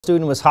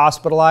Student was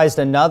hospitalized.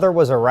 Another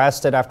was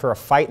arrested after a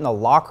fight in the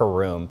locker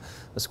room.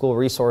 The school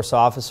resource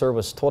officer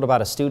was told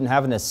about a student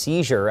having a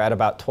seizure at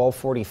about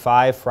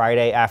 12:45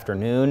 Friday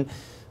afternoon.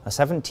 A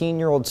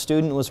 17-year-old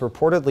student was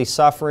reportedly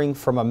suffering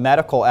from a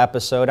medical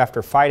episode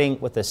after fighting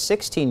with a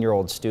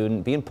 16-year-old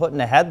student, being put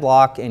in a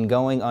headlock and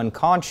going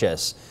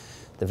unconscious.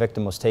 The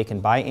victim was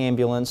taken by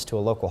ambulance to a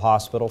local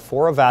hospital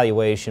for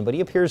evaluation, but he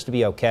appears to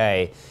be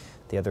okay.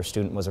 The other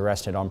student was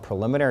arrested on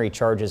preliminary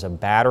charges of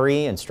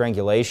battery and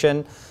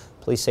strangulation.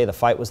 Police say the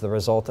fight was the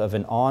result of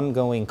an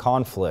ongoing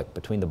conflict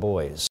between the boys.